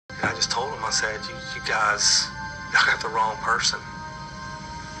I just told him, I said, you guys, y'all got the wrong person.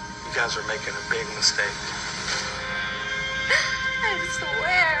 You guys are making a big mistake. I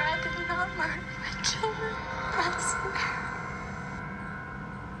swear I did not murder my children. I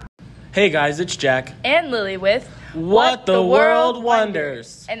swear. Hey guys, it's Jack. And Lily with What the World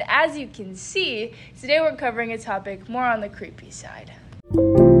Wonders. And as you can see, today we're covering a topic more on the creepy side.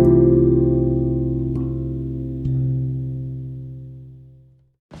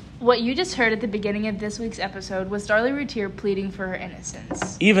 What you just heard at the beginning of this week's episode was Darlie Routier pleading for her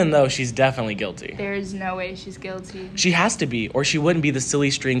innocence. Even though she's definitely guilty. There's no way she's guilty. She has to be, or she wouldn't be the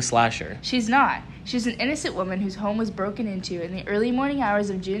silly string slasher. She's not. She's an innocent woman whose home was broken into in the early morning hours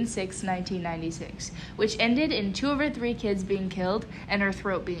of June 6, 1996, which ended in 2 of her 3 kids being killed and her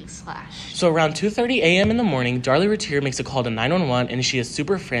throat being slashed. So around 2:30 a.m. in the morning, Darlie Routier makes a call to 911 and she is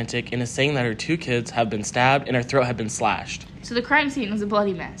super frantic and is saying that her 2 kids have been stabbed and her throat had been slashed. So the crime scene was a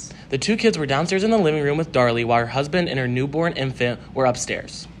bloody mess. The 2 kids were downstairs in the living room with Darlie while her husband and her newborn infant were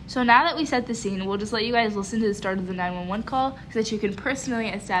upstairs. So now that we set the scene, we'll just let you guys listen to the start of the 911 call so that you can personally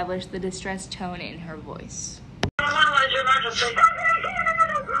establish the distressed tone in her voice. What is your emergency?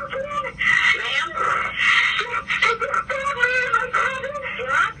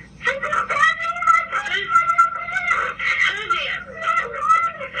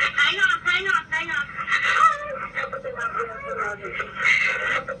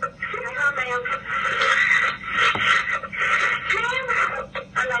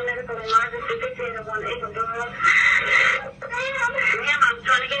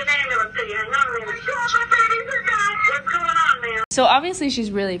 So obviously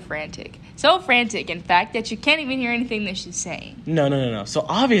she's really frantic. So frantic, in fact, that you can't even hear anything that she's saying. No. So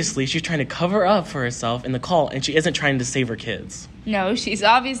obviously she's trying to cover up for herself in the call and she isn't trying to save her kids. No, she's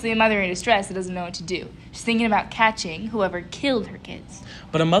obviously a mother in distress that doesn't know what to do. She's thinking about catching whoever killed her kids.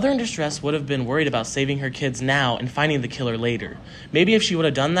 But a mother in distress would have been worried about saving her kids now and finding the killer later. Maybe if she would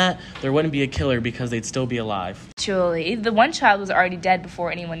have done that, there wouldn't be a killer because they'd still be alive. Actually, the one child was already dead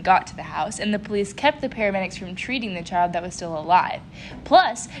before anyone got to the house, and the police kept the paramedics from treating the child that was still alive.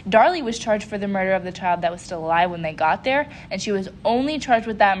 Plus, Darlie was charged for the murder of the child that was still alive when they got there, and she was only charged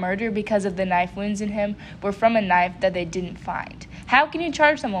with that murder because of the knife wounds in him were from a knife that they didn't find. How can you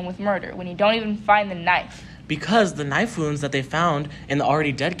charge someone with murder when you don't even find the knife? Because the knife wounds that they found in the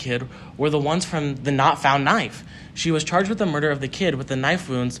already dead kid were the ones from the not found knife. She was charged with the murder of the kid with the knife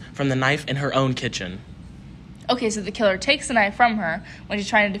wounds from the knife in her own kitchen. Okay, so the killer takes the knife from her when she's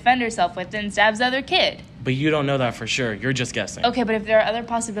trying to defend herself with it and stabs the other kid. But you don't know that for sure. You're just guessing. Okay, but if there are other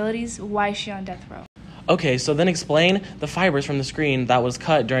possibilities, why is she on death row? Okay, so then explain the fibers from the screen that was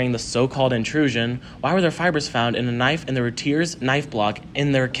cut during the so-called intrusion. Why were there fibers found in a knife in the Routier's knife block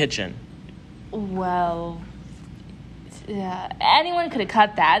in their kitchen? Well, anyone could have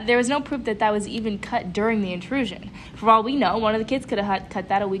cut that. There was no proof that that was even cut during the intrusion. For all we know, one of the kids could have cut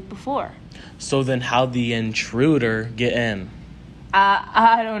that a week before. So then how'd the intruder get in?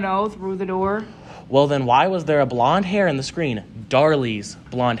 I don't know, through the door. Well, then why was there a blonde hair in the screen? Darlie's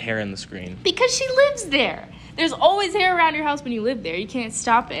blonde hair in the screen. Because she lives there. There's always hair around your house when you live there. You can't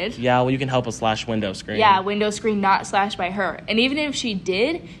stop it. Yeah, well, you can help a slash window screen. Yeah, window screen not slashed by her. And even if she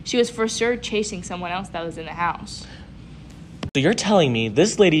did, she was for sure chasing someone else that was in the house. So you're telling me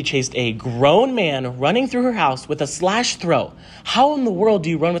this lady chased a grown man running through her house with a slashed throat. How in the world do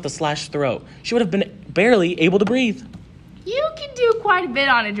you run with a slashed throat? She would have been barely able to breathe. You can do quite a bit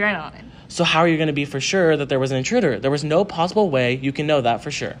on adrenaline. So how are you going to be for sure that there was an intruder? There was no possible way you can know that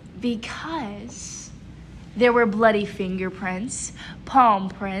for sure. Because there were bloody fingerprints, palm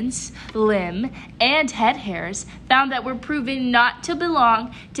prints, limb, and head hairs found that were proven not to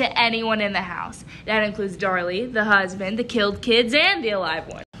belong to anyone in the house. That includes Darlie, the husband, the killed kids, and the alive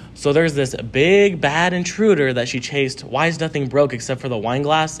one. So there's this big, bad intruder that she chased. Why is nothing broke except for the wine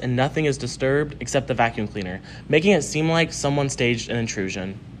glass and nothing is disturbed except the vacuum cleaner, making it seem like someone staged an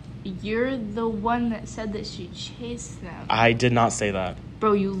intrusion? You're the one that said that she chased them. I did not say that.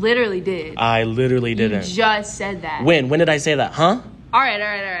 Bro, you literally did. I literally didn't. You just said that. When? When did I say that, huh? All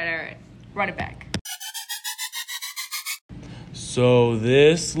right. Run it back. So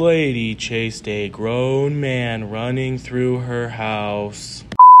this lady chased a grown man running through her house.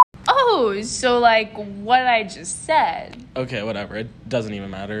 Oh, so like what I just said. Okay, whatever. It doesn't even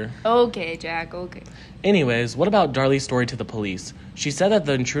matter. Okay, Jack, okay. Anyways, what about Darlie's story to the police? She said that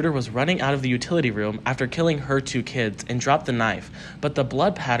the intruder was running out of the utility room after killing her 2 kids and dropped the knife, but the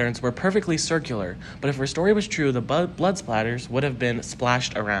blood patterns were perfectly circular. But if her story was true, the blood splatters would have been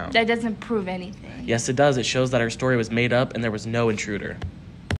splashed around. That doesn't prove anything. Yes, it does. It shows that her story was made up and there was no intruder.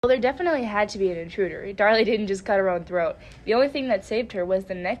 Well, there definitely had to be an intruder. Darlie didn't just cut her own throat. The only thing that saved her was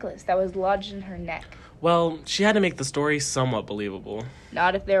the necklace that was lodged in her neck. Well, she had to make the story somewhat believable.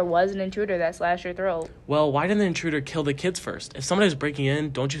 Not if there was an intruder that slashed her throat. Well, why didn't the intruder kill the kids first? If somebody was breaking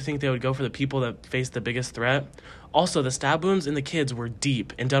in, don't you think they would go for the people that faced the biggest threat? Also, the stab wounds in the kids were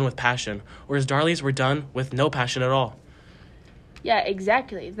deep and done with passion, whereas Darlie's were done with no passion at all. Yeah,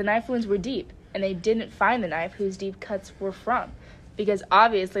 exactly. The knife wounds were deep, and they didn't find the knife whose deep cuts were from, because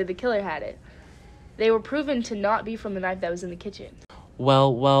obviously the killer had it. They were proven to not be from the knife that was in the kitchen.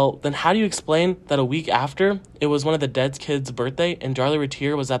 Well, then how do you explain that a week after, it was one of the dead kids' birthday and Darlie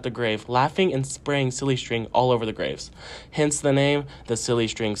Routier was at the grave, laughing and spraying silly string all over the graves? Hence the name, the Silly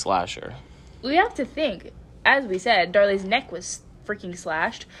String Slasher. We have to think, as we said, Darlie's neck was freaking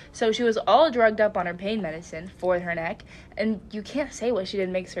slashed, so she was all drugged up on her pain medicine for her neck, and you can't say what she did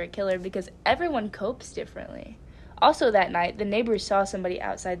makes her a killer because everyone copes differently. Also that night, the neighbors saw somebody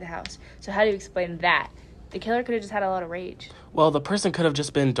outside the house, so how do you explain that? The killer could have just had a lot of rage. Well, the person could have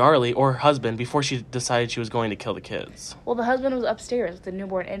just been Darlie or her husband before she decided she was going to kill the kids. Well, the husband was upstairs with the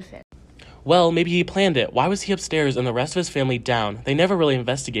newborn infant. Well, maybe he planned it. Why was he upstairs and the rest of his family down? They never really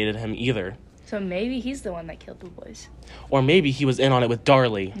investigated him either. So maybe he's the one that killed the boys. Or maybe he was in on it with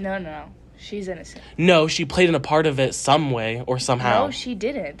Darlie. No. She's innocent. No, she played in a part of it some way or somehow. No, she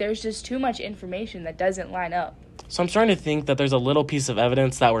didn't. There's just too much information that doesn't line up. So I'm starting to think that there's a little piece of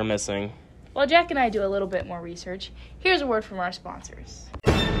evidence that we're missing. While Jack and I do a little bit more research, here's a word from our sponsors.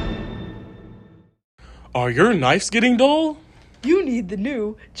 Are your knives getting dull? You need the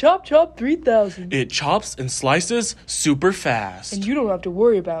new Chop Chop 3000. It chops and slices super fast. And you don't have to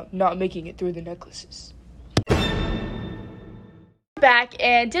worry about not making it through the necklaces. Back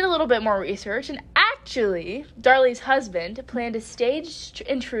and did a little bit more research, and actually, Darlie's husband planned a staged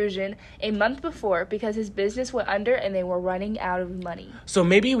intrusion a month before because his business went under and they were running out of money. So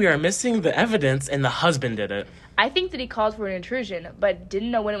maybe we are missing the evidence and the husband did it. I think that he called for an intrusion, but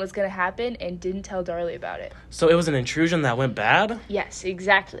didn't know when it was going to happen and didn't tell Darlie about it. So it was an intrusion that went bad? Yes,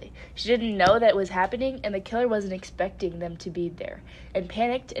 exactly. She didn't know that it was happening, and the killer wasn't expecting them to be there, and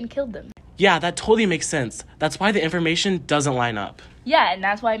panicked and killed them. Yeah, that totally makes sense. That's why the information doesn't line up. Yeah, and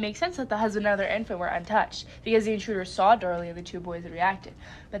that's why it makes sense that the husband and other infant were untouched, because the intruder saw Darlie and the two boys had reacted.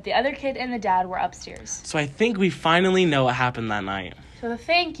 But the other kid and the dad were upstairs. So I think we finally know what happened that night. So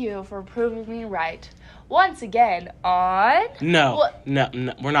thank you for proving me right. Once again on... No,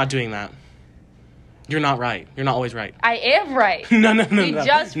 we're not doing that. You're not right. You're not always right. I am right. No. You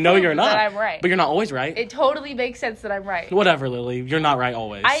just no, proved you're not. that I'm right. But you're not always right. It totally makes sense that I'm right. Whatever, Lily. You're not right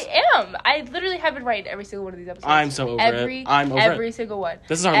always. I am. I literally have been right in every single one of these episodes. I'm so over it. I'm over every it. Single one.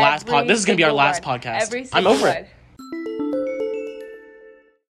 This is our last pod. This is going to be our last podcast. Every single I'm over one. it.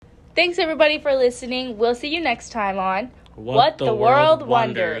 Thanks everybody for listening. We'll see you next time on What the World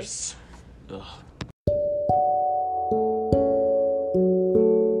Wonders. Ugh.